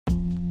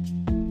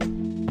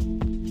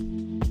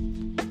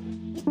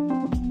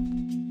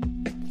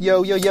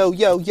Yo, yo, yo,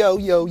 yo, yo,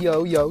 yo,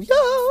 yo, yo,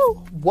 yo.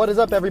 What is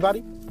up, everybody?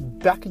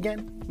 Back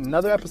again.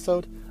 Another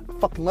episode. I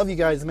fucking love you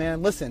guys,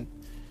 man. Listen,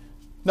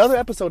 another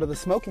episode of the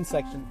smoking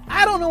section.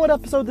 I don't know what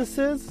episode this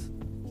is,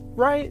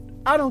 right?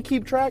 I don't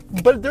keep track,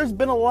 but there's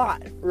been a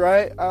lot,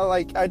 right?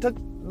 I took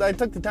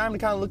the time to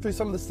kind of look through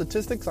some of the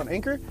statistics on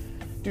Anchor.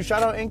 Dude,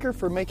 shout out Anchor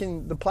for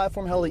making the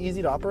platform hella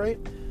easy to operate.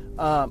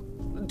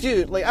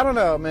 Dude, like, I don't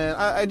know, man.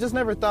 I just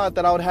never thought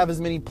that I would have as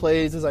many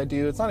plays as I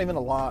do. It's not even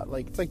a lot.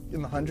 Like, it's like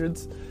in the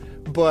hundreds.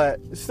 But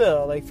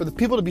still, like, for the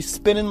people to be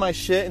spinning my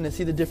shit and to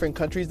see the different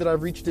countries that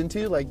I've reached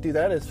into, like, dude,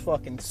 that is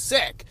fucking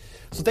sick.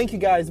 So thank you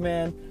guys,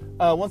 man.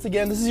 Once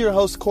again, this is your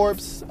host,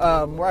 Corpse,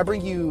 where I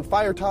bring you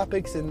fire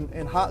topics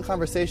and hot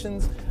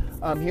conversations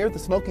here at the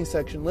smoking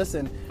section.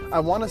 Listen,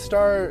 I want to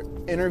start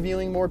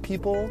interviewing more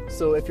people.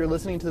 So if you're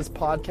listening to this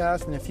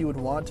podcast and if you would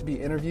want to be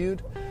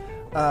interviewed,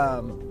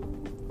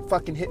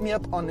 fucking hit me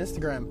up on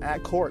Instagram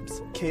at Corpse,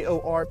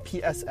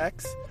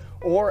 KORPSX,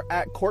 or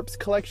at Corpse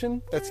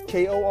Collection. That's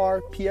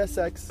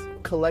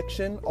KORPSX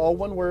Collection, all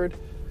one word.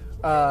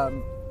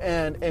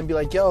 And be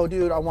like, yo,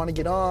 dude, I want to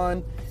get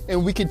on,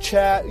 and we could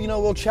chat. You know,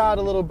 we'll chat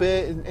a little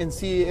bit and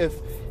see if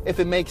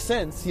it makes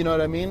sense. You know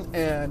what I mean?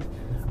 And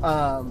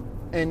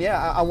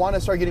yeah, I want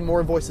to start getting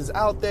more voices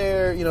out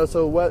there. You know,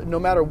 so no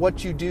matter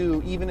what you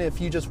do, even if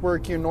you just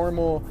work your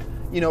normal,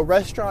 you know,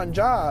 restaurant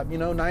job, you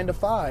know, 9 to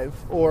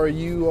 5, or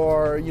you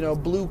are, you know,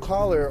 blue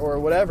collar or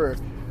whatever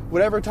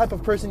type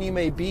of person you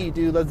may be,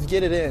 dude, let's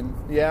get it in.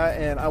 Yeah.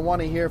 And I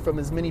want to hear from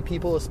as many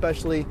people,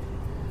 especially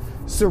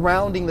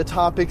surrounding the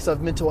topics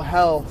of mental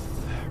health,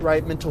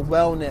 right? Mental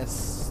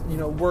wellness, you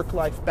know,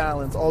 work-life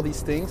balance, all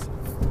these things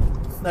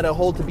that I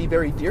hold to be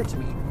very dear to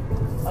me.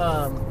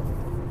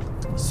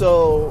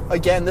 So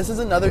again, this is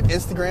another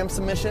Instagram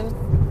submission.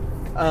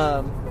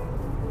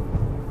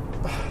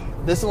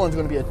 This one's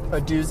going to be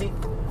a doozy,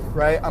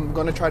 right? I'm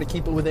going to try to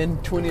keep it within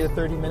 20 to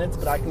 30 minutes,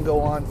 but I can go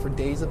on for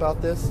days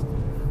about this,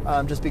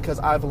 just because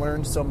I've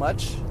learned so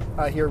much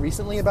here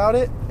recently about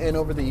it and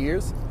over the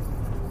years.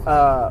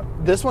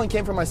 This one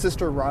came from my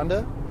sister,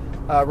 Rhonda.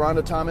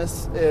 Rhonda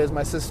Thomas is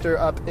my sister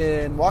up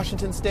in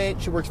Washington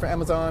State. She works for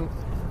Amazon,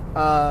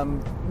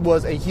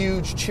 was a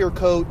huge cheer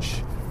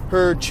coach.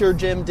 Her cheer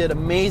gym did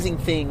amazing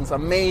things,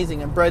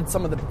 and bred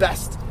some of the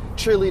best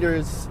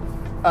cheerleaders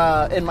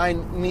and my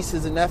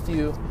nieces and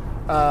nephew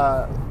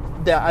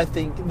that I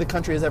think the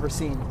country has ever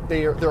seen.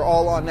 They're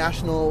all on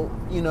national,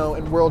 you know,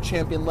 and world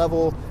champion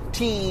level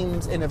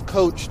teams, and have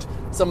coached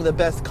some of the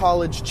best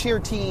college cheer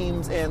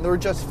teams, and they're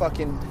just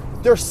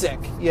they're sick.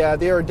 Yeah,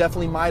 they are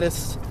definitely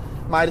Midas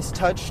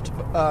touched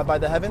by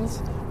the heavens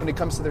when it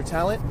comes to their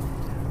talent.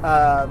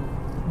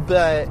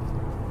 But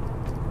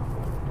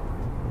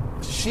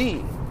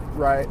she,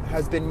 right,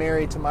 has been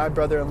married to my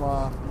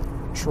brother-in-law,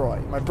 Troy.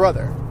 My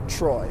brother,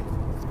 Troy,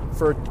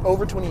 for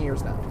over 20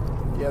 years now.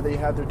 Yeah, they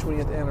had their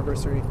 20th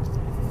anniversary.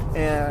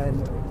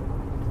 And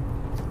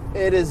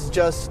it is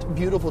just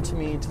beautiful to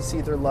me to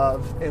see their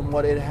love and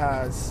what it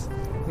has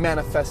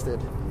manifested,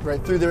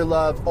 right? Through their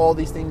love, all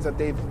these things that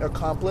they've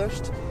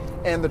accomplished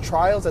and the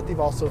trials that they've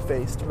also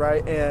faced,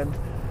 right? And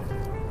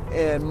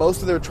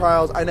most of their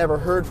trials I never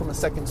heard from a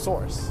second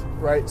source,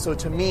 right? So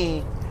to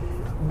me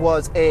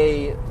was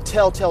a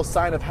telltale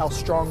sign of how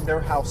strong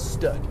their house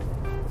stood,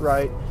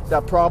 right?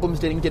 That problems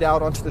didn't get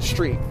out onto the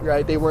street,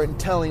 right? They weren't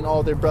telling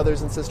all their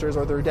brothers and sisters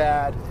or their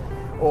dad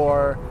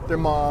or their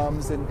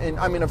moms. And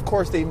I mean, of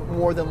course, they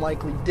more than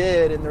likely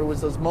did, and there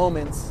was those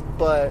moments,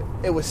 but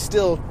it was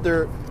still,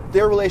 their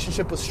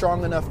relationship was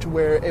strong enough to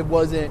where it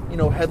wasn't, you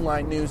know,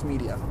 headline news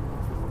media,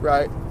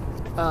 right?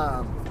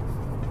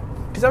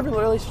 Because every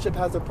relationship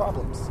has their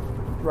problems,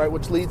 right?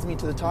 Which leads me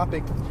to the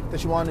topic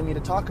that you wanted me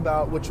to talk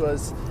about, which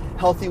was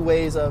healthy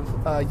ways of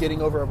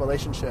getting over a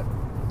relationship,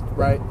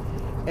 right?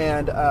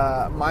 And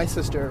my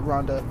sister,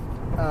 Rhonda,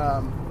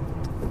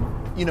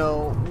 you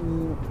know,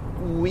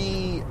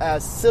 we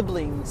as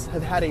siblings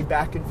have had a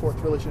back and forth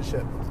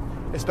relationship,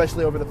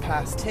 especially over the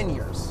past 10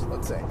 years,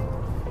 let's say,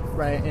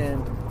 right?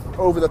 And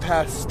over the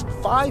past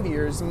 5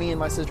 years, me and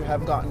my sister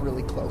have gotten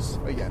really close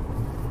again,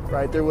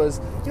 right? There was,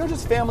 you know,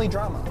 just family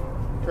drama,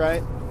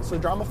 right? So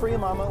drama for your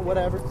mama,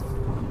 whatever,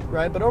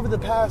 right? But over the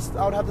past,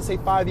 I would have to say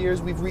 5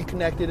 years, we've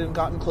reconnected and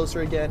gotten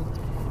closer again.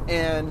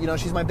 And, you know,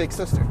 she's my big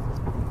sister.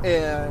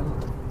 And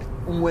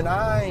when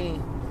I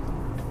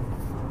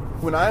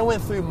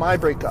went through my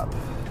breakup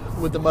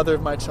with the mother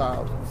of my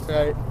child,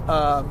 right?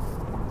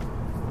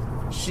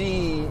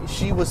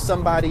 She was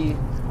somebody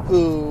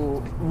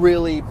who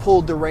really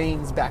pulled the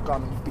reins back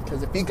on me,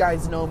 because if you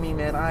guys know me,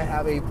 man, I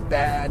have a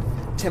bad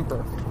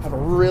temper. I have a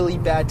really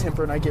bad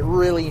temper, and I get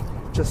really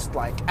just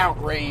like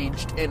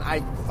outraged, and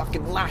I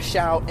fucking lash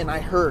out, and I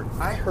hurt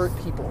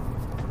people,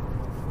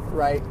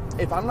 right?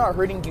 If I'm not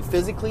hurting you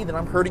physically, then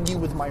I'm hurting you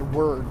with my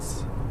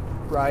words,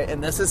 right?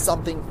 And this is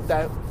something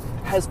that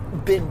has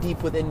been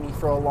deep within me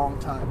for a long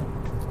time,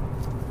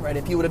 right?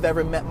 If you would have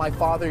ever met my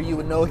father, you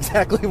would know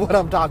exactly what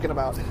I'm talking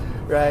about,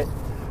 right?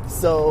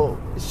 So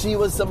she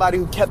was somebody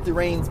who kept the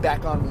reins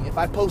back on me. If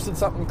I posted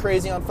something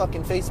crazy on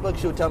fucking Facebook,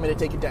 she would tell me to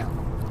take it down,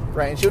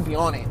 right? And she would be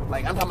on it.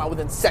 Like, I'm talking about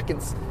within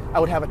seconds, I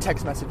would have a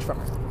text message from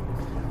her.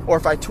 Or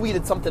if I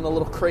tweeted something a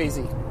little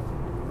crazy,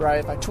 right?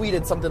 If I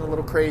tweeted something a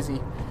little crazy,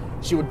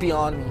 she would be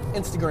on me.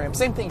 Instagram,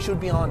 same thing, she would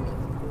be on me,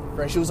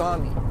 right? She was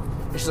on me.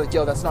 And she's like,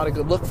 yo, that's not a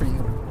good look for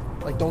you.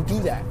 Like, don't do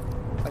that.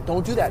 Like,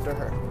 don't do that to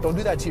her. Don't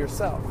do that to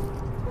yourself.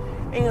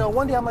 And,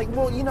 one day I'm like,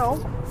 well,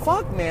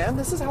 fuck, man,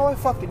 this is how I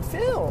fucking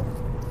feel.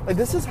 Like,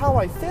 this is how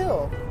I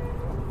feel.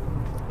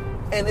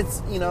 And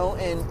it's,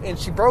 and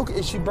she broke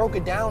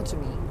it down to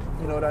me.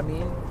 You know what I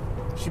mean?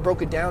 She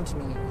broke it down to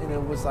me. And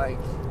it was like,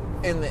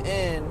 in the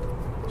end,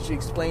 she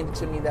explained it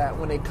to me that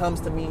when it comes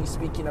to me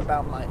speaking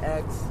about my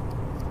ex,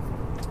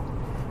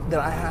 that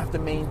I have to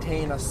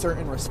maintain a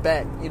certain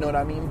respect. You know what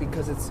I mean?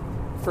 Because it's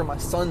for my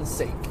son's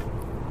sake.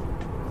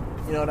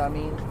 You know what I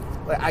mean?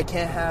 Like, I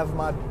can't have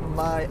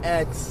my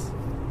ex,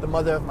 the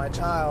mother of my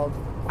child,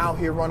 out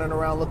here running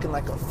around looking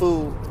like a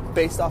fool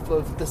based off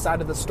of the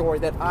side of the story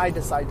that I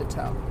decide to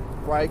tell,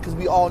 right? Because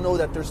we all know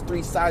that there's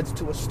 3 sides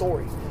to a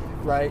story,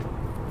 right?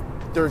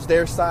 There's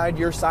their side,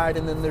 your side,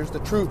 and then there's the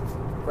truth,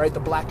 right? The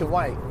black and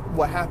white,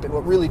 what happened,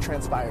 what really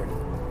transpired,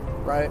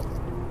 right?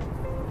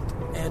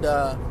 And,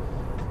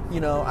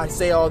 I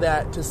say all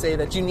that to say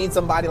that you need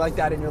somebody like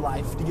that in your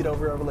life to get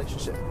over a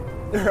relationship,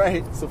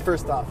 right? So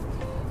first off,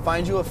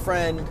 find you a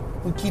friend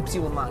who keeps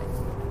you in line,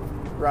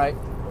 right?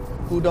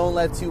 Who don't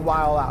let you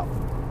wild out.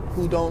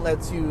 Who don't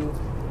let you,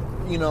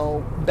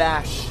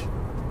 bash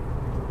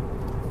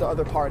the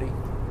other party,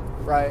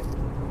 right?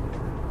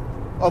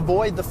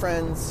 Avoid the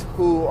friends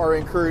who are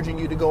encouraging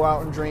you to go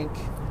out and drink,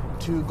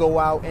 to go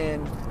out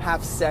and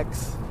have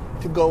sex,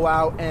 to go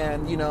out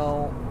and,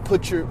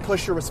 push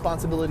your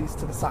responsibilities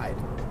to the side.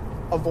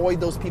 Avoid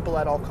those people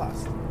at all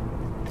costs.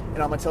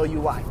 And I'm going to tell you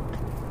why.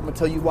 I'm going to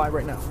tell you why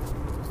right now.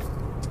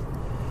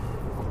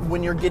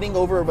 When you're getting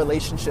over a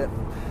relationship,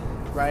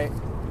 right?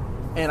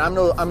 And I'm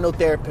no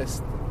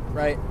therapist,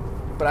 right?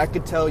 But I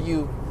could tell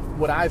you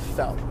what I've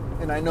felt.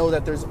 And I know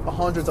that there's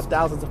hundreds of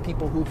thousands of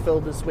people who feel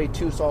this way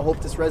too, so I hope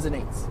this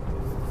resonates,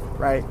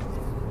 right?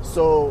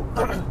 So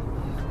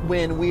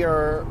when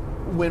we're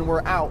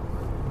out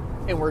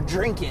and we're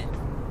drinking,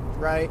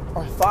 right?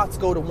 Our thoughts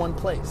go to one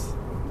place.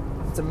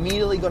 It's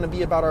immediately going to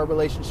be about our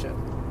relationship,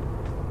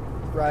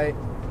 right?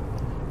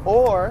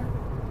 Or,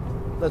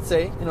 let's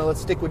say,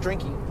 let's stick with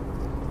drinking.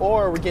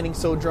 Or we're getting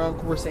so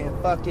drunk, we're saying,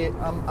 fuck it,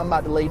 I'm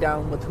about to lay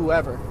down with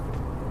whoever,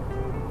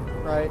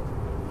 right?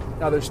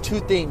 Now, there's 2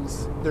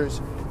 things. There's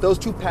those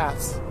 2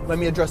 paths. Let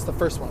me address the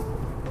first one.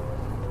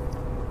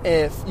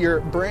 If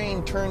your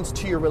brain turns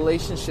to your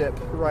relationship,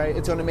 right,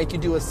 it's going to make you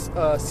do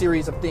a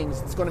series of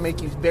things. It's going to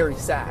make you very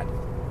sad,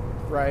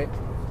 right?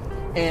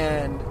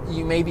 And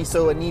you may be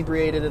so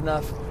inebriated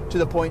enough to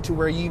the point to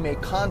where you may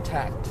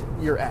contact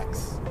your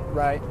ex,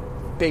 right?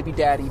 Baby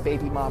daddy,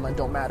 baby mama,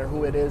 don't matter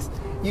who it is.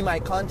 You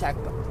might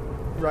contact them,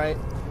 right?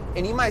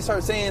 And you might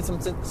start saying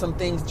some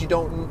things that you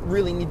don't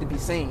really need to be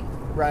saying,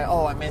 right?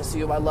 Oh, I miss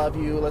you, I love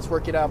you, let's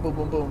work it out, boom,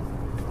 boom, boom,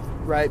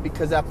 right?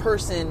 Because that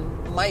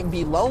person might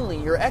be lonely.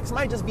 Your ex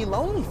might just be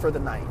lonely for the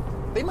night.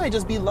 They might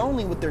just be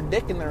lonely with their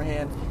dick in their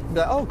hand. And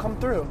be like, oh, come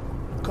through,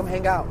 come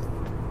hang out,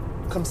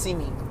 come see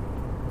me.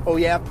 Oh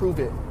yeah, prove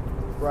it,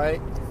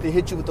 right? They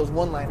hit you with those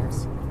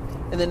one-liners.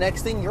 And the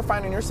next thing, you're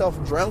finding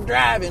yourself drunk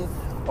driving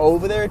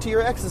over there to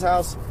your ex's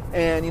house,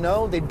 and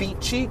they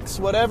beat cheeks,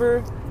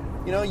 whatever.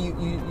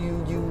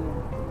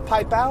 You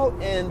pipe out,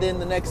 and then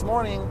the next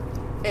morning,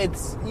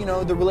 it's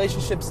the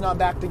relationship's not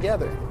back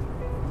together,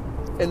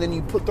 and then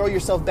you throw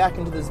yourself back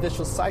into this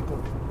vicious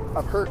cycle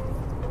of hurt,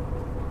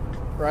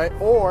 right?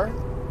 Or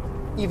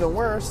even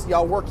worse,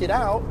 y'all work it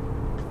out,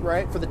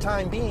 right, for the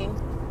time being,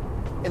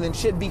 and then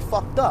shit be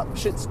fucked up.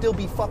 Shit still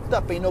be fucked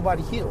up. Ain't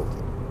nobody healed,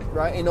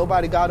 right? Ain't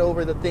nobody got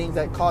over the things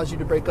that caused you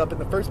to break up in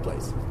the first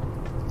place.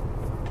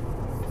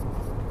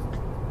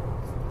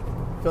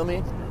 Feel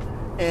me?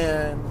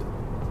 And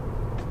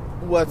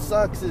what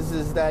sucks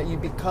is that you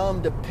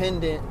become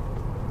dependent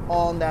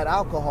on that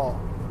alcohol,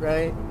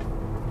 right?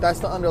 That's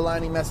the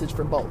underlining message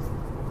for both,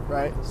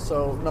 right?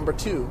 So number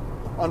 2,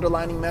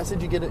 underlining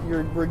message,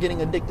 we're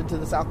getting addicted to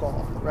this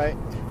alcohol, right?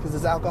 Because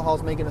this alcohol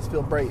is making us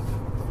feel brave.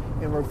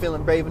 And we're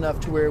feeling brave enough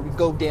to where we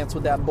go dance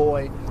with that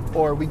boy,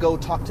 or we go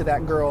talk to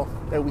that girl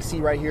that we see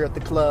right here at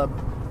the club,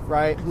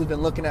 right? Who's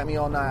been looking at me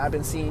all night. I've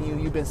been seeing you,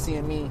 you've been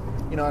seeing me.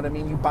 You know what I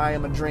mean? You buy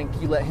him a drink,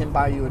 you let him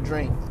buy you a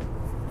drink,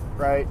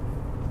 right?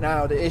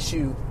 Now, the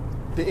issue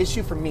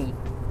for me,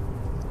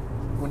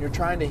 when you're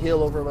trying to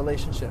heal over a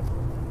relationship,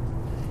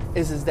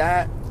 is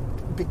that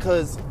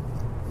because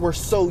we're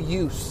so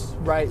used,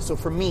 right? So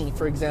for me,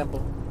 for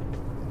example,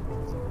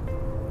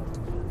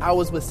 I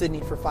was with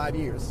Sydney for 5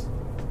 years.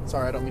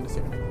 Sorry, I don't mean to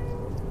say her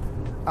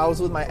name. I was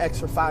with my ex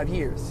for 5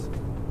 years,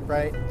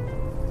 right?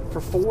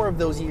 For 4 of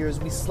those years,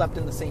 we slept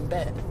in the same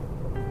bed,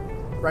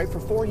 right? For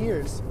 4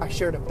 years, I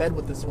shared a bed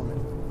with this woman,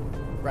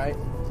 right?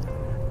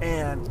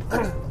 And,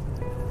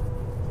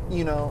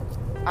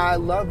 I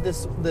love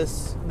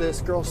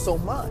this girl so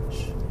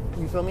much,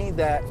 you feel me,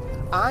 that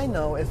I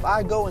know if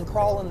I go and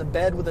crawl in the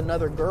bed with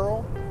another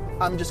girl,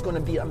 I'm just going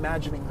to be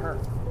imagining her.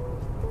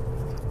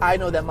 I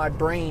know that my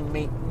brain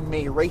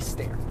may race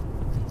there,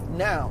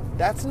 Now,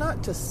 that's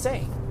not to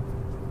say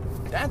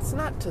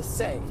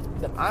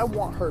that I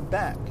want her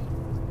back,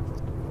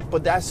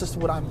 but that's just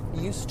what I'm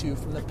used to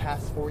from the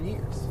past 4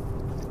 years,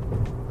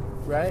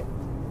 right?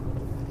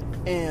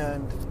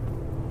 And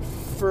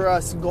for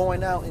us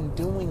going out and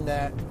doing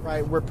that,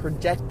 right, we're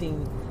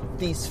projecting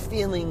these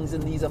feelings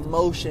and these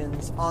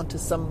emotions onto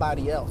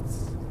somebody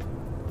else,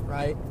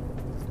 right?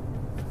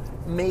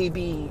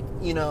 Maybe,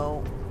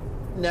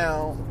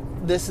 now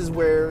this is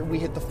where we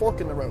hit the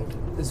fork in the road,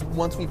 is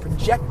once we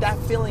project that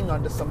feeling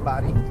onto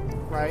somebody,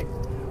 right?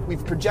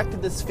 We've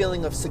projected this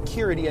feeling of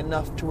security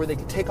enough to where they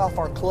can take off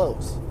our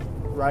clothes,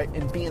 right?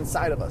 And be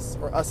inside of us,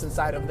 or us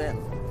inside of them,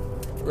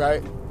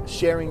 right?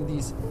 Sharing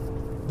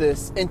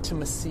this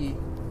intimacy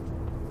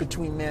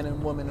between man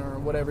and woman, or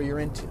whatever you're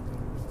into,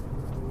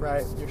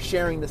 right? You're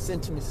sharing this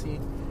intimacy,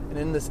 and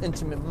in this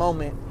intimate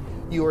moment,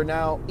 you are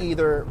now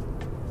either,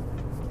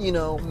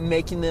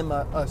 making them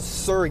a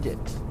surrogate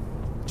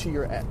to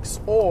your ex,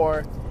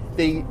 or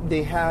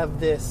they have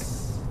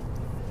this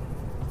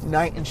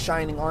knight in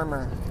shining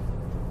armor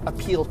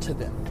appeal to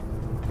them,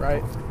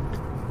 right?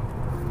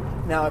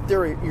 Now, if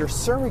they're your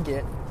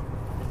surrogate,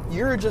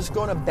 you're just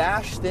going to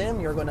bash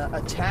them, you're going to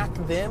attack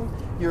them,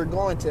 you're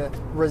going to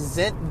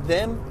resent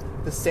them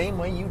the same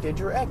way you did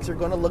your ex. You're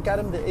going to look at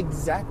them the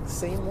exact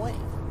same way,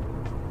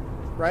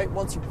 right?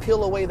 Once you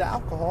peel away the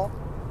alcohol,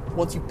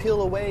 once you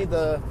peel away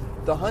the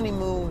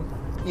honeymoon,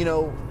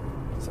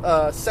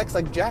 sex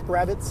like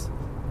jackrabbits,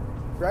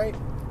 right?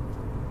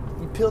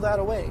 You peel that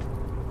away,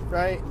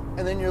 right?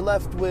 And then you're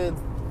left with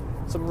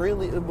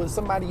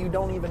somebody you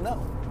don't even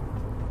know,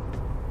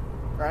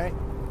 right?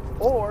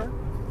 Or,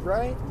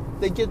 right,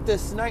 they get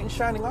this knight in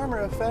shining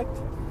armor effect,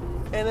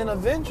 and then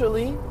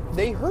eventually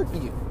they hurt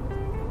you.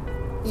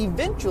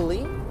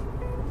 Eventually,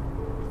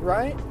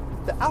 right,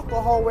 the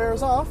alcohol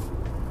wears off.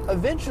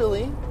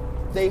 Eventually,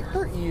 they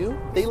hurt you,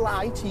 they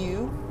lie to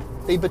you,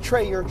 they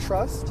betray your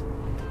trust,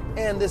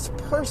 and this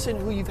person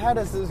who you've had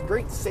as this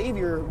great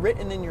savior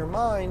written in your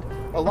mind,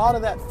 a lot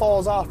of that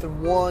falls off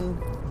in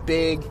one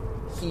big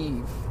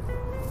heave.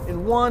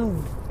 In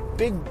one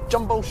big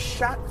jumbo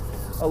shot,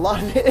 a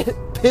lot of it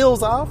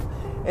peels off,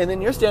 and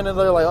then you're standing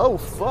there like, oh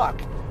fuck,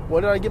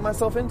 what did I get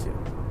myself into,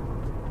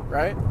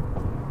 right?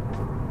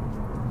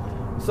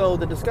 So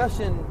the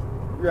discussion,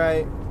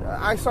 right,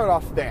 I start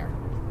off there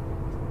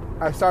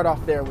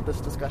with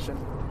this discussion,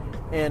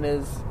 and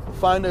is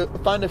find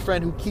a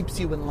friend who keeps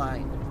you in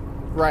line,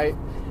 right?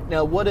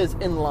 Now, what is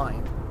in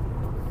line?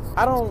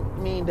 I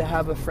don't mean to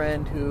have a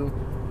friend who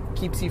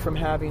keeps you from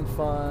having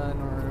fun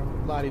or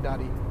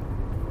la-di-da-di,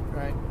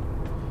 right?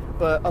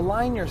 But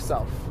align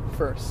yourself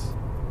first.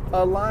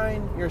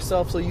 Align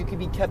yourself so you can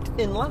be kept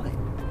in line,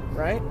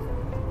 right?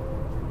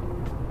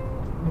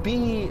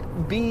 Be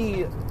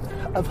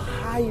of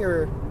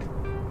higher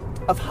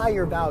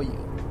value,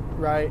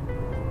 right?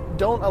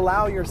 Don't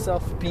allow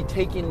yourself to be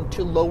taken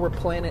to lower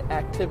planet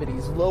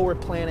activities. Lower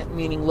planet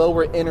meaning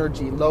lower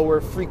energy,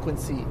 lower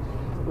frequency,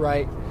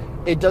 right?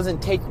 It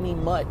doesn't take me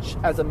much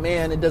as a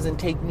man. It doesn't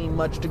take me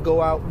much to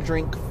go out,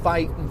 drink,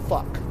 fight, and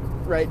fuck,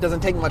 right? It doesn't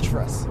take much for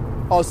us.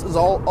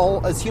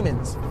 All as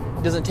humans,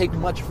 it doesn't take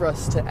much for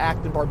us to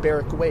act in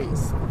barbaric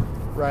ways,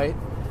 right?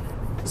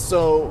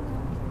 So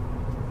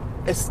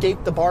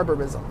escape the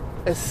barbarism.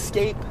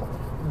 Escape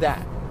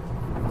that,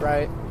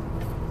 right?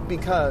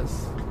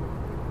 Because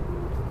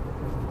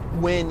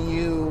when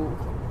you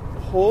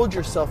hold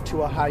yourself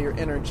to a higher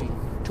energy,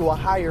 to a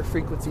higher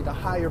frequency, the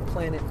higher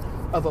planet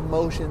of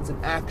emotions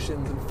and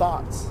actions and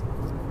thoughts,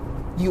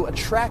 you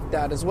attract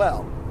that as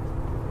well.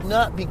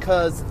 Not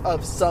because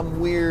of some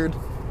weird,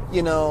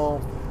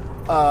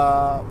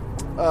 law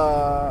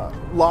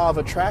of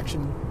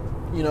attraction,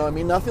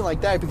 nothing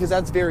like that, because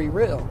that's very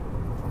real.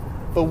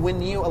 But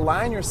when you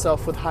align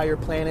yourself with higher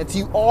planets,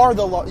 you are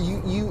the law.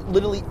 You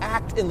literally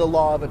act in the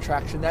law of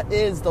attraction. That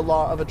is the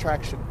law of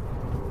attraction,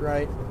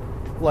 right?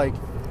 Like,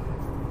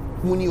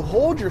 when you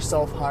hold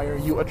yourself higher,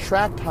 you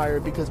attract higher,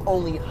 because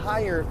only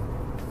higher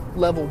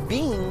level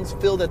beings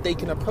feel that they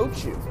can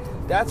approach you.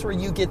 That's where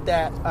you get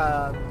that.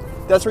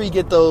 That's where you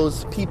get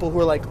those people who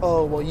are like,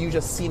 oh, well, you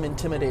just seem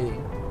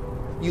intimidating.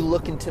 You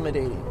look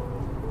intimidating,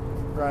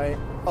 right?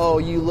 Oh,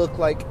 you look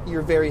like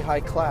you're very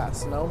high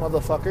class. No,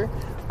 motherfucker.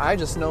 I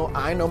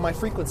know my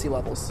frequency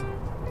levels.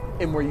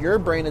 And where your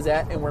brain is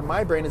at and where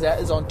my brain is at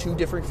is on two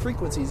different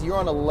frequencies. You're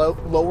on a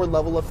lower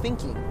level of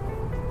thinking,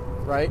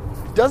 right?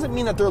 Doesn't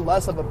mean that they're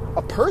less of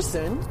a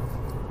person,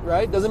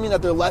 right? Doesn't mean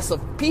that they're less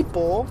of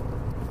people.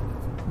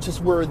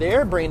 Just where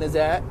their brain is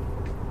at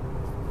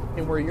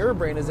and where your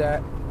brain is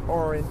at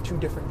are in two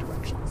different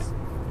directions,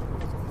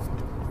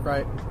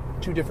 right?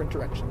 Two different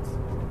directions.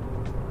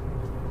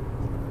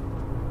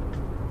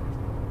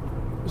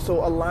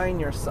 So align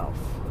yourself,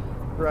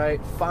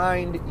 right?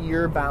 Find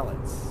your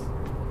balance,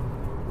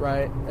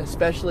 right?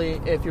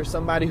 Especially if you're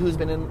somebody who's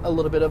been in a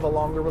little bit of a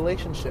longer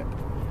relationship.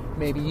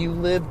 Maybe you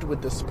lived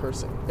with this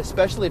person.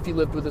 Especially if you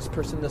lived with this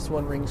person, this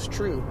one rings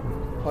true,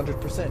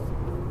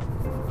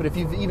 100%. But if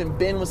you've even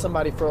been with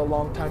somebody for a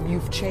long time,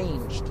 you've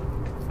changed,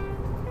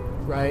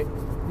 right?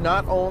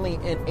 not only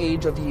in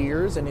age of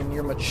years and in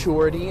your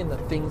maturity and the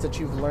things that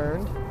you've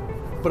learned,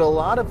 but a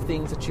lot of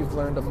things that you've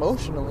learned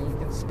emotionally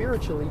and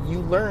spiritually, you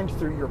learned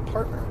through your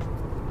partner,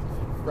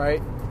 right?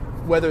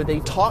 Whether they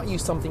taught you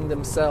something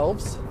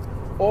themselves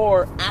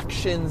or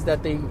actions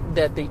that they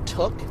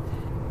took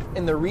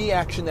and the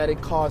reaction that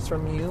it caused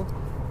from you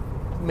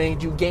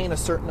made you gain a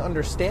certain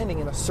understanding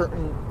in a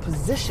certain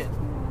position,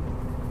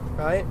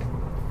 right?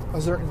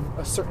 A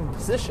certain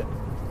position.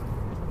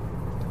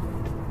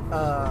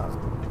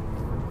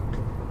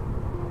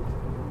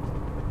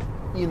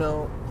 You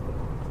know,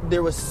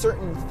 there was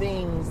certain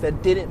things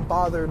that didn't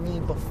bother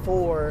me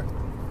before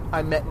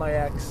I met my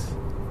ex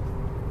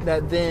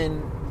that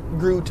then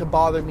grew to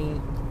bother me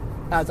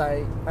as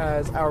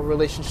our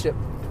relationship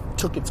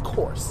took its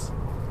course.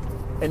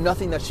 And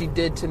nothing that she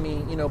did to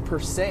me, you know, per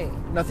se,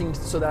 nothing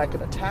so that I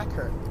could attack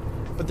her.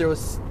 But there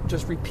was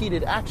just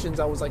repeated actions.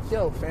 I was like,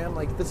 yo, fam,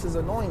 like, this is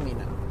annoying me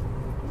now,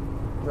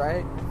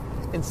 right?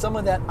 And some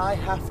of that I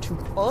have to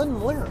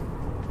unlearn.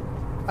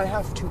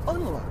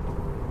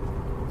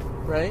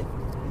 Right?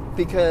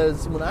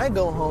 Because when I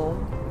go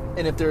home,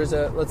 and if there's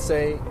a, let's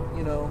say,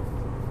 you know,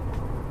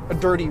 a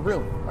dirty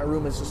room, my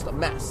room is just a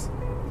mess,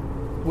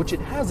 which it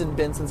hasn't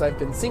been since I've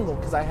been single,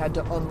 because I had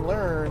to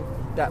unlearn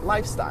that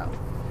lifestyle.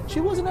 She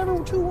wasn't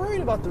ever too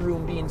worried about the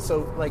room being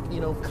so, like,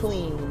 you know,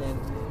 clean,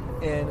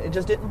 and it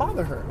just didn't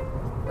bother her,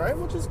 right?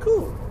 Which is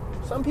cool.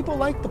 Some people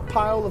like the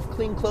pile of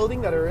clean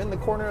clothing that are in the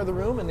corner of the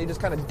room, and they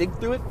just kind of dig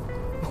through it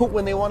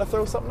when they want to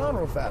throw something on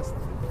real fast.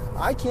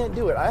 I can't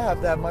do it. I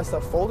have to have my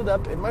stuff folded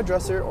up in my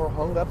dresser or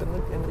hung up in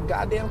the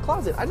goddamn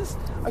closet.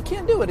 I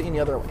can't do it any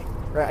other way,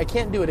 right? I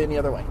can't do it any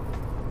other way,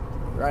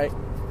 right?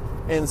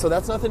 And so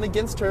that's nothing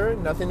against her,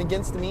 nothing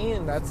against me,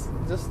 and that's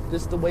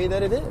just the way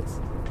that it is,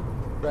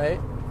 right?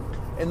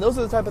 And those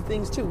are the type of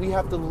things too. We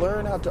have to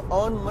learn how to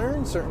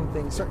unlearn certain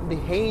things, certain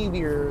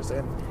behaviors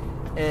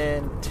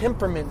and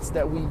temperaments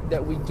that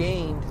we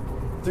gained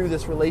through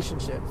this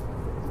relationship,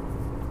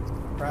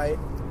 right?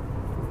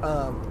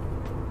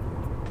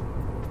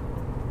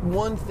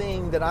 One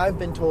thing that I've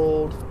been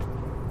told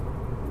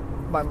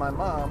by my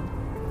mom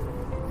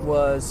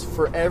was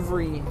for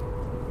every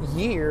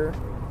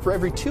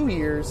 2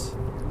 years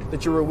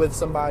that you were with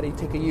somebody,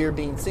 take a year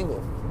being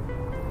single,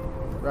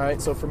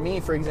 right? So for me,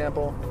 for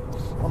example,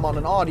 I'm on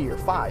an odd year,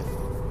 5,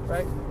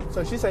 right?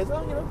 So she says,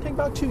 oh, you know, take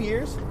about 2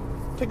 years,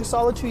 take a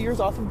solid 2 years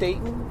off of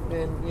dating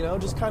and, you know,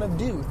 just kind of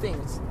do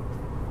things,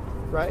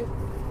 right?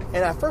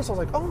 And at first I was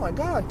like, oh my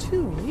God,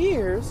 2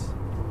 years,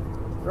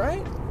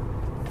 right?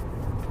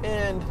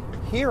 And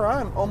here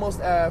I'm almost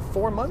at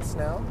 4 months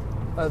now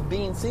of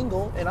being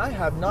single, and I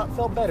have not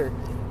felt better.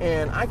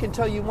 And I can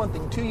tell you one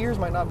thing: 2 years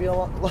might not be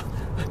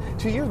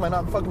 2 years might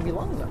not fucking be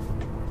long enough.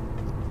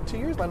 2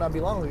 years might not be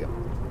long enough.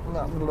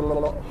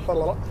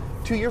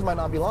 2 years might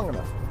not be long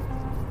enough,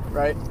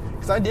 right?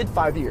 Because I did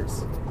 5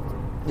 years,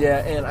 yeah,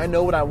 and I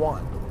know what I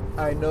want.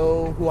 I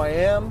know who I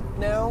am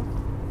now.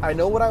 I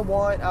know what I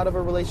want out of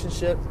a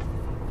relationship,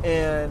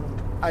 and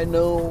I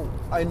know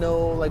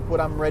like what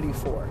I'm ready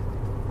for.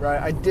 Right?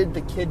 I did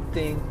the kid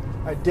thing.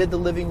 I did the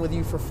living with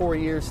you for 4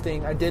 years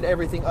thing. I did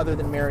everything other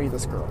than marry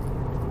this girl.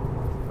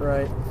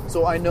 Right?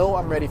 So I know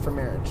I'm ready for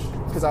marriage,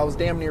 because I was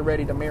damn near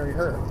ready to marry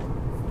her,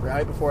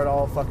 right? Before it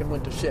all fucking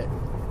went to shit.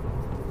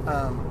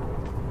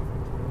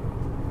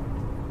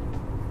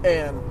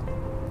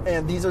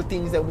 And these are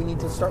things that we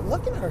need to start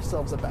looking at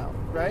ourselves about,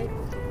 right?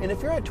 And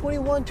if you're at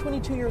 21,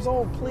 22 years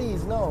old,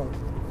 please know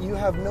you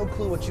have no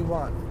clue what you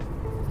want.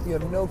 You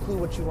have no clue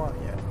what you want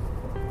yet,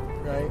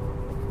 right?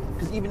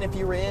 Because even if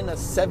you were in a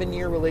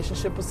 7-year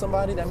relationship with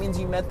somebody, that means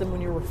you met them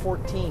when you were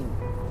 14.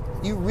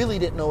 You really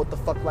didn't know what the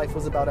fuck life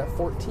was about at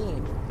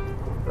 14,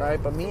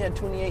 right? But me at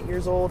 28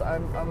 years old,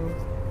 I'm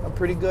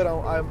pretty good.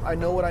 I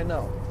know what I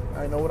know.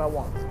 I know what I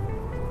want.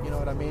 You know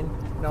what I mean?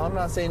 Now, I'm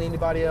not saying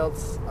anybody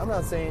else. I'm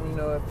not saying, you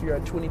know, if you're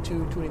at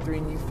 22, 23,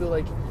 and you feel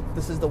like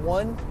this is the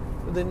one,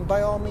 then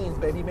by all means,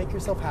 baby, make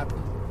yourself happy,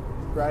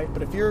 right?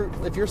 But if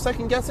you're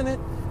second guessing it,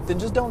 then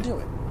just don't do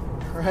it,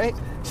 right?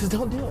 Just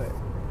don't do it.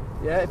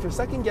 Yeah, if you're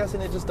second guessing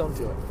it, just don't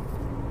do it.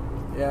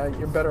 Yeah,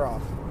 you're better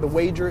off.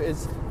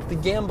 The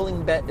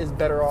gambling bet is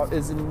better off,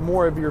 is in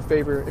more of your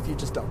favor if you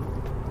just don't.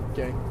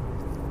 Okay?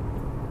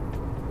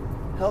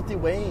 Healthy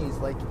ways,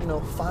 like, you know,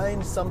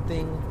 find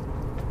something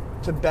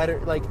to better,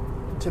 like,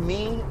 to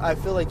me, I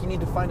feel like you need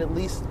to find at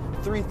least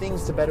 3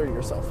 things to better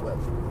yourself with,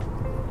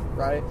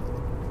 right?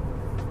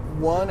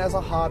 1 as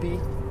a hobby,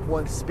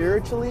 1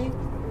 spiritually,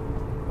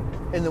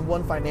 and then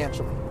 1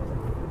 financially.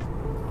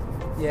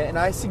 Yeah, and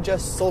I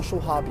suggest social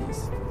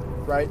hobbies,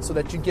 right? So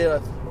that you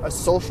get a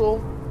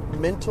social,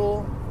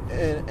 mental,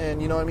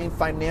 and you know what I mean,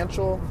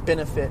 financial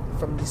benefit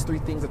from these 3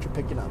 things that you're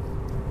picking up,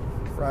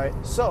 right?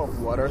 So,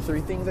 what are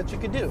 3 things that you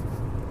could do?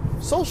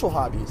 Social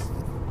hobbies.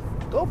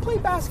 Go play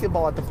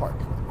basketball at the park.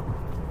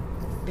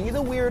 Be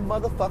the weird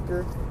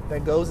motherfucker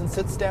that goes and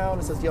sits down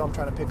and says, yo, I'm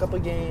trying to pick up a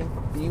game.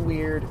 Be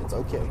weird. It's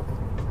okay,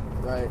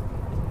 right?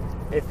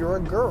 If you're a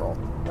girl,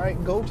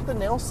 right, go to the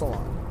nail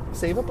salon.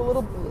 Save up a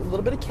little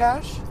bit of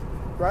cash,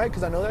 right?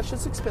 Because I know that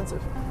shit's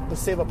expensive. But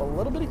save up a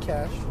little bit of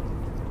cash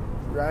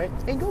right?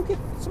 And go get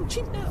some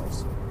cheap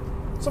nails.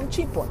 Some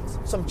cheap ones.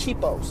 Some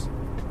cheapos.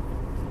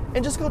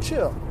 And just go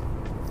chill.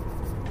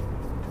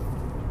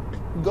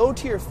 Go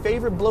to your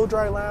favorite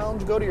blow-dry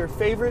lounge. Go to your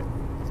favorite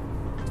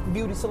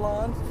beauty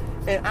salon.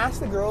 And ask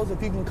the girls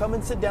if you can come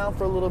and sit down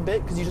for a little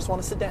bit because you just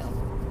want to sit down.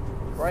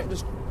 Right?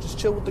 Just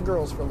chill with the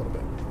girls for a little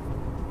bit.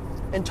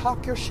 And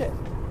talk your shit.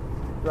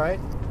 Right?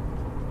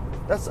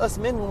 That's us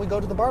men when we go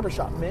to the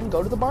barbershop. Men,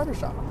 go to the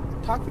barbershop.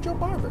 Talk with your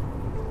barber.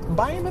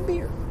 Buy him a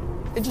beer.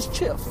 And just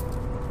chill.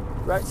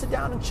 Right? Sit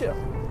down and chill.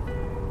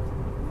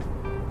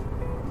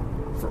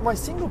 For my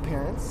single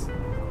parents,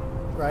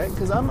 right?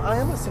 Because I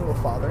am a single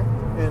father,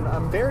 and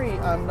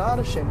I'm not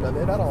ashamed of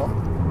it at all.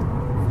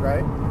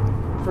 Right?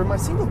 For my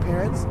single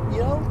parents,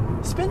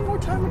 spend more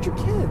time with your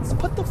kids.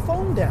 Put the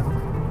phone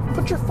down.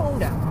 Put your phone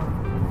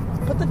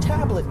down. Put the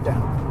tablet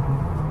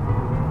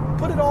down.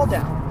 Put it all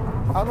down.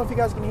 I don't know if you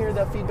guys can hear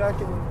that feedback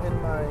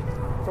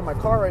from my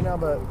car right now,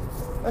 but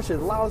that shit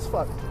is loud as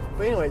fuck.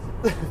 But anyways,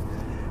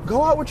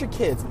 go out with your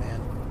kids, man.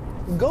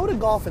 Go to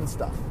golf and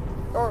stuff,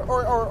 or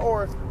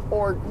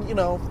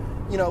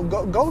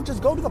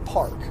go to the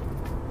park.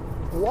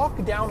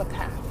 Walk down a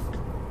path.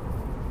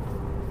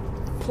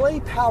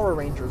 Play Power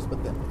Rangers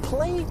with them.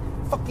 Play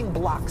fucking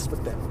blocks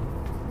with them.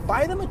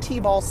 Buy them a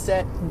T-ball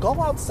set. Go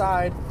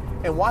outside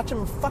and watch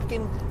them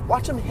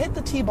hit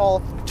the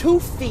T-ball 2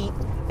 feet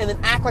and then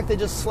act like they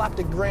just slapped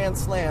a grand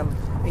slam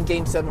in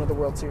Game 7 of the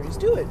World Series.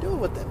 Do it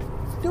with them.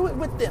 Do it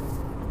with them.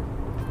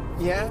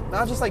 Yeah?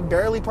 Not just like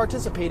barely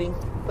participating.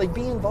 Like,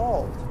 be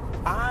involved.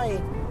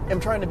 I am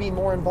trying to be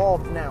more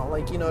involved now.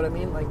 Like, you know what I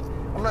mean? Like,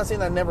 I'm not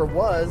saying that I never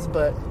was,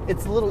 but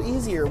it's a little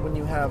easier when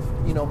you have,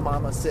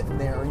 mama sitting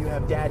there or you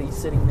have daddy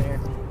sitting there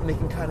and they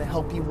can kind of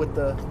help you with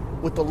the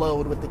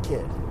load with the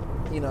kid.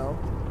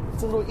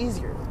 It's a little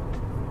easier.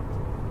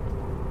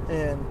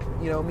 And,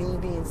 me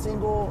being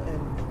single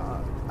and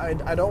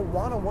I don't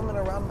want a woman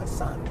around my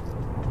son.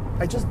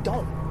 I just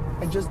don't.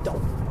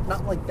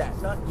 Not like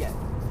that. Not yet.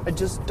 I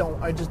just don't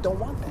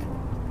want that.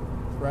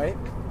 Right?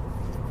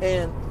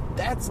 And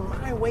that's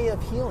my way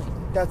of healing.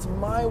 That's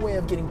my way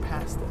of getting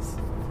past this.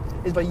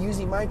 Is by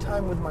using my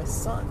time with my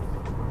son.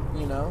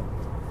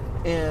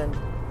 And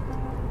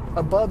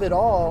above it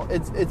all,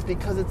 it's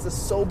because it's a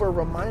sober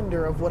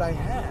reminder of what I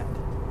had.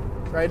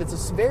 Right?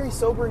 It's a very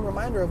sobering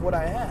reminder of what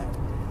I had.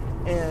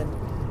 And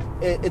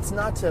it's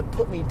not to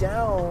put me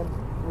down,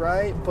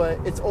 right? But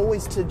it's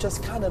always to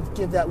just kind of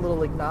give that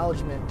little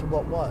acknowledgement to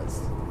what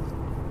was,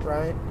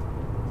 right?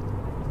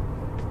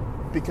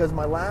 Because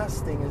my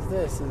last thing is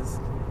this,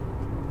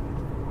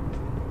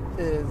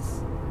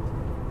 is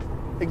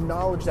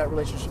acknowledge that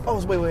relationship.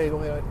 Oh, wait.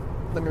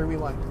 Let me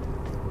rewind.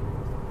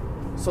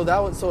 So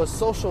a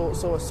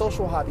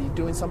social hobby,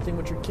 doing something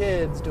with your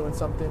kids, doing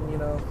something,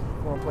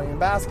 when we're playing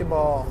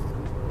basketball,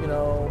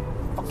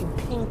 fucking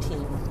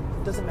painting,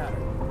 doesn't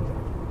matter.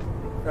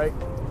 Right?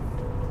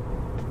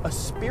 A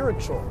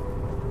spiritual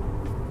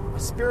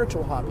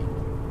hobby,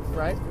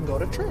 right? Go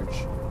to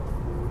church,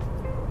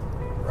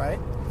 right?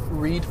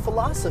 Read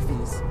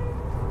philosophies,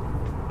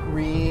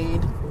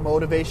 read some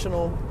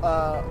motivational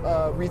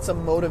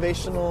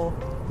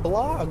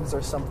blogs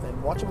or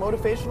something. Watch a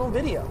motivational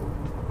video,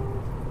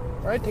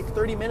 right? Take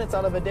 30 minutes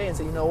out of a day and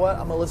say, you know what?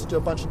 I'm gonna listen to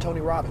a bunch of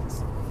Tony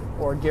Robbins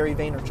or Gary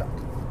Vaynerchuk,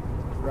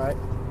 right?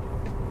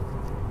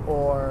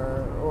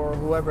 Or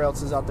whoever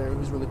else is out there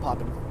who's really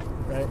popular.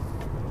 Right?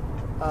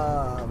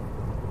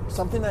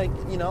 Something that,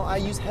 I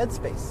use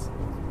Headspace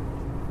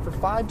for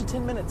 5 to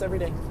 10 minutes every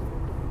day.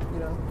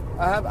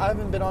 I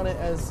haven't been on it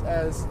as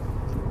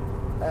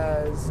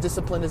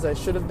disciplined as I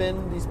should have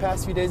been. These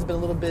past few days have been a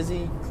little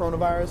busy.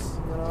 Coronavirus,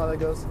 you know how that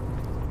goes.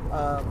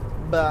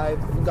 But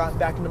I've gotten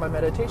back into my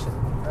meditation,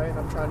 right? And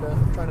I'm trying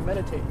to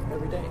meditate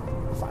every day,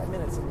 5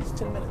 minutes, at least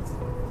 10 minutes,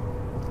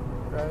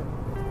 right?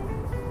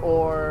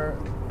 Or,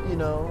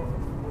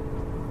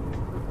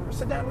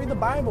 sit down and read the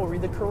Bible,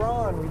 read the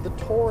Quran, read the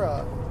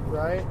Torah,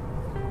 right?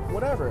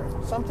 Whatever.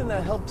 Something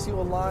that helps you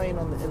align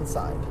on the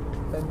inside,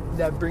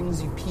 that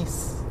brings you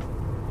peace,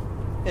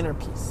 inner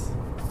peace.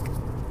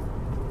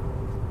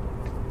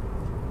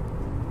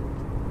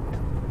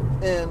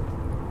 And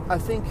I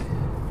think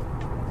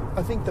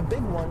the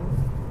big one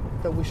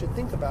that we should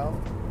think about,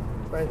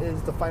 right,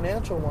 is the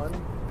financial one,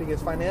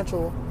 because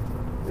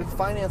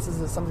finances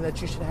is something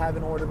that you should have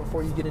in order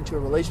before you get into a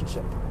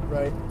relationship,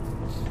 right?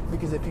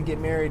 Because if you get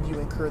married, you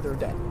incur their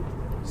debt.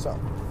 So,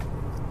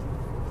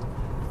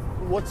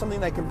 what's something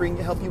that can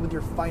help you with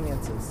your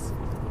finances?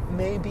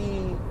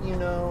 Maybe,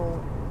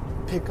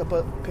 pick up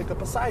a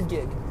side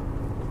gig,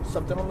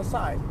 something on the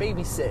side,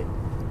 babysit.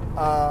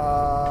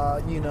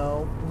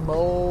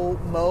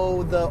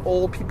 Mow the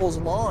old people's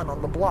lawn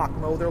on the block,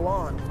 mow their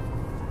lawn.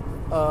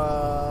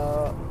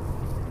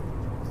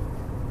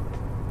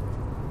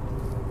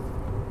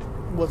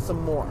 What's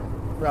some more,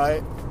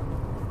 right?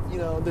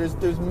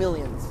 There's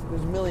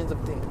millions of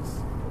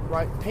things,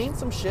 right? Paint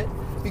some shit.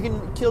 You can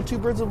kill 2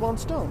 birds with 1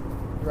 stone,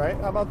 right?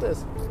 How about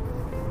this?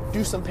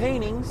 Do some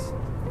paintings,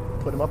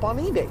 put them up on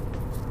eBay,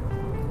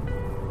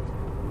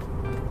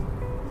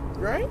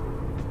 right?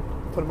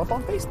 Put them up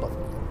on Facebook,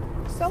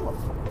 sell them,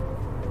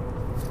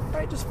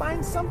 right? Just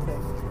find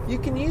something. You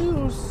can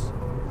use,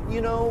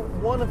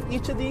 one of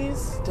each of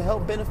these to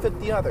help benefit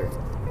the other,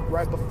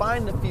 right? But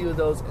find a few of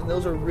those, and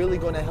those are really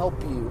going to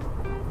help you.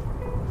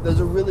 Those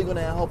are really going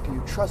to help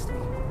you. Trust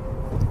me.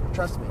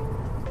 Trust me.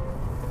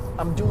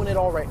 I'm doing it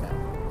all right now.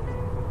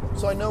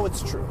 So I know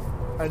it's true.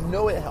 I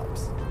know it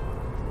helps.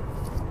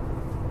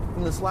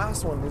 And this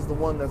last one is the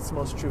one that's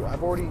most true.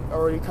 I've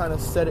already kind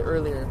of said it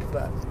earlier,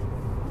 but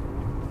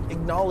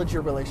acknowledge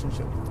your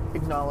relationship.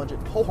 Acknowledge it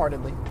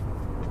wholeheartedly,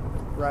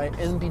 right?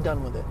 And be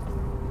done with it.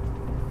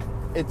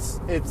 It's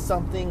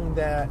something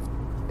that,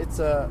 it's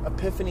a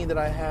epiphany that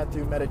I had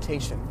through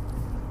meditation,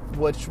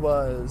 which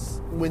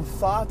was when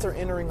thoughts are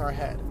entering our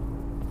head,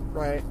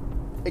 right?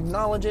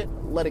 Acknowledge it,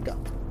 let it go.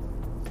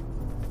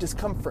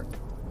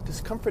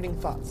 Discomforting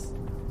thoughts.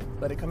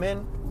 Let it come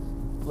in,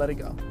 let it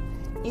go.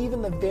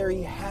 Even the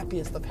very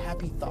happiest of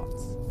happy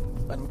thoughts,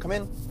 let them come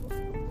in,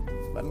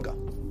 let them go,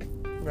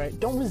 right?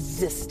 Don't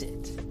resist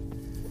it.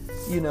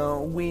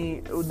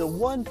 The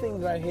one thing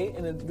that I hate,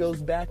 and it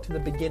goes back to the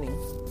beginning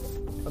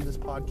of this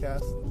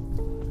podcast,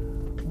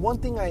 one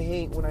thing I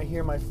hate when I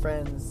hear my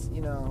friends,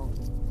 when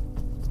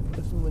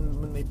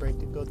they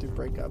go through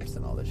breakups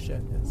and all this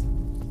shit is,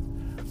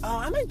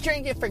 I'm gonna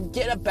drink and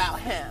forget about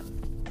him.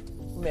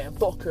 Man,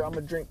 fuck her, I'm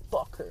gonna drink,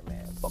 fuck her,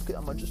 man. Fuck it,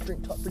 I'm gonna just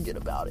drink, forget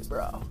about it,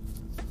 bro.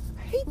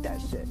 I hate that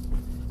shit.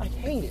 I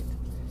hate it.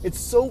 It's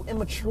so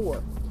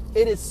immature.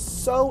 It is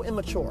so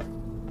immature.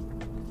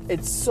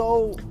 It's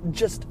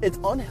it's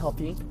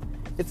unhealthy.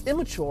 It's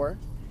immature.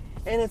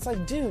 And it's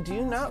like, dude, do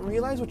you not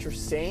realize what you're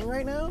saying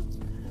right now?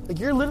 Like,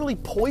 you're literally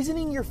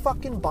poisoning your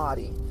fucking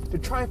body to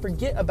try and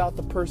forget about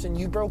the person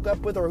you broke up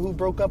with or who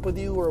broke up with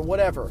you or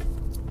whatever.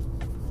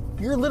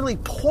 You're literally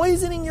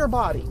poisoning your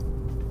body.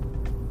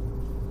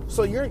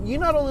 So you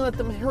not only let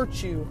them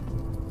hurt you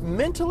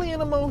mentally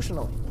and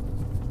emotionally,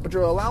 but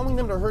you're allowing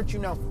them to hurt you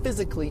now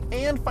physically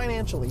and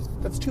financially.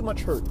 That's too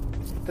much hurt.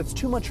 That's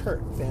too much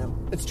hurt,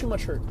 fam. It's too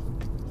much hurt.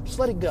 Just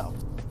let it go.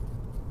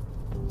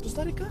 Just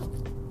let it go.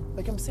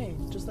 Like I'm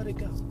saying, just let it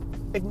go.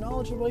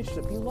 Acknowledge the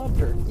relationship. You loved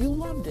her. You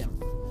loved him.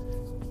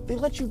 They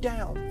let you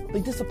down.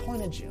 They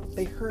disappointed you.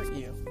 They hurt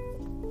you.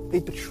 They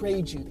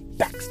betrayed you.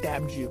 They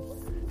backstabbed you.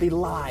 They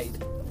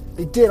lied.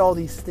 They did all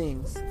these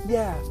things.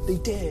 Yeah, they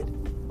did.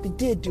 They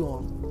did do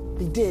them.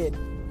 They did.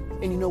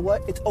 And you know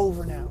what? It's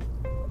over now.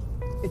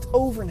 It's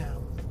over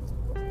now.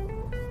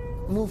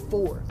 Move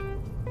forward.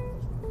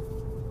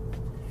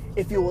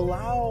 If you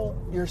allow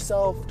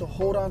yourself to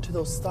hold on to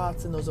those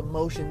thoughts and those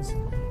emotions,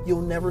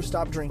 you'll never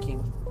stop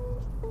drinking.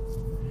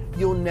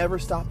 You'll never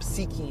stop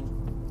seeking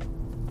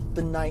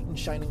the knight in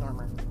shining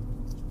armor.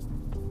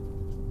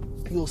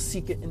 You'll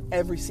seek it in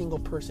every single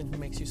person who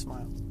makes you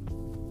smile.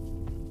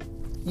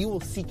 You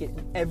will seek it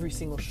in every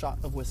single shot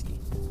of whiskey.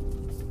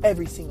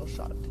 Every single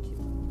shot of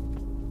tequila.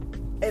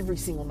 Every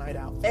single night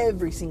out.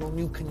 Every single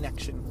new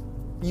connection.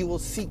 You will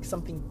seek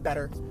something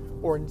better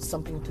or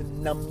something to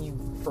numb you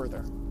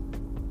further.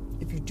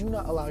 If you do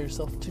not allow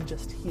yourself to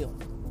just heal,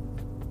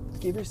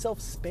 give yourself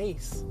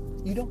space.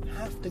 You don't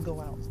have to go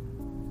out.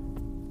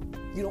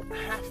 You don't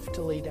have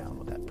to lay down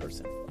with that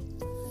person.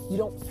 You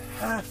don't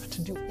have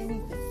to do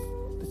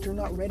anything that you're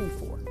not ready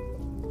for.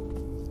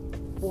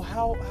 Well,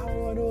 how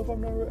do I know if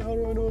I'm not ready? How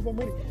do I know if I'm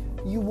ready?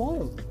 You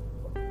won't.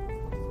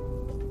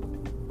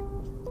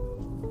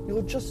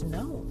 You'll just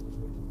know.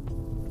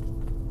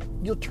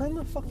 You'll turn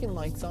the fucking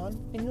lights on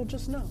and you'll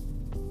just know.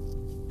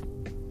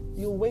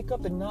 You'll wake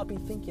up and not be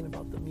thinking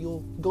about them.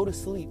 You'll go to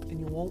sleep and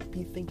you won't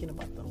be thinking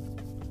about them.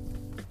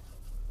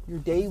 Your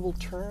day will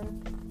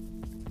turn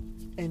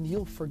and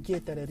you'll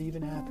forget that it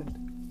even happened.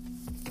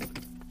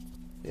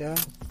 Yeah,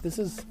 this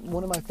is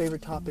one of my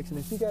favorite topics. And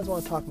if you guys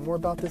want to talk more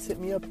about this, hit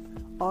me up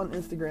on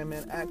Instagram,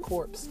 man, at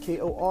Corpse,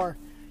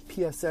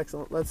 KORPSX.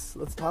 And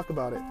let's talk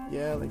about it.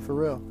 Yeah, like for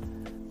real.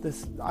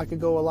 I could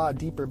go a lot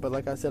deeper, but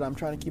like I said, I'm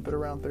trying to keep it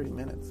around 30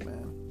 minutes,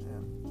 man.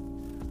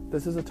 And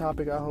this is a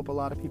topic I hope a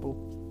lot of people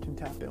can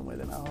tap in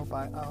with, and I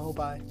hope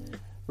I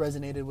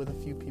resonated with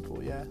a few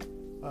people. Yeah.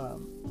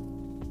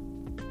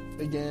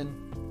 Again,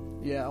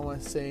 I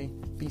want to say,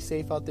 be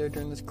safe out there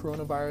during this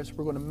coronavirus.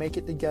 We're going to make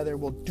it together.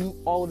 We'll do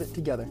all of it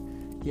together.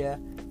 Yeah,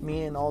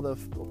 me and all the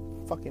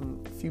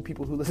fucking few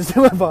people who listen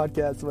to my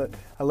podcast. But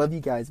I love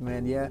you guys,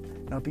 man. Yeah,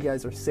 and I hope you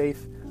guys are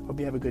safe. Hope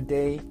you have a good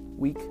day,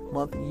 week,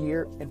 month,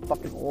 year, and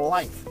fucking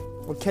life.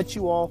 We'll catch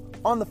you all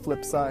on the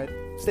flip side.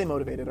 Stay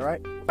motivated, all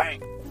right?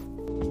 Bang.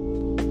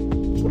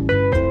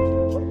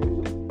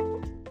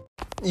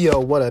 Yo,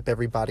 what up,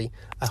 everybody?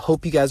 I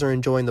hope you guys are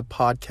enjoying the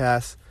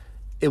podcast.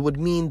 It would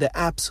mean the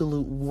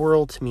absolute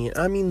world to me, and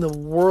I mean the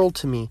world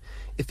to me,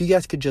 if you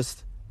guys could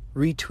just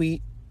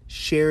retweet,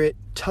 share it,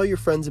 tell your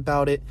friends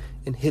about it,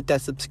 and hit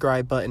that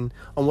subscribe button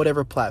on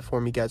whatever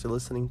platform you guys are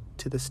listening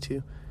to this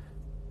to.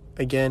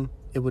 Again,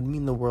 it would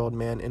mean the world,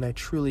 man, and I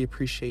truly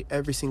appreciate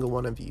every single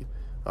one of you.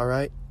 All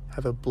right?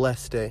 Have a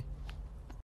blessed day.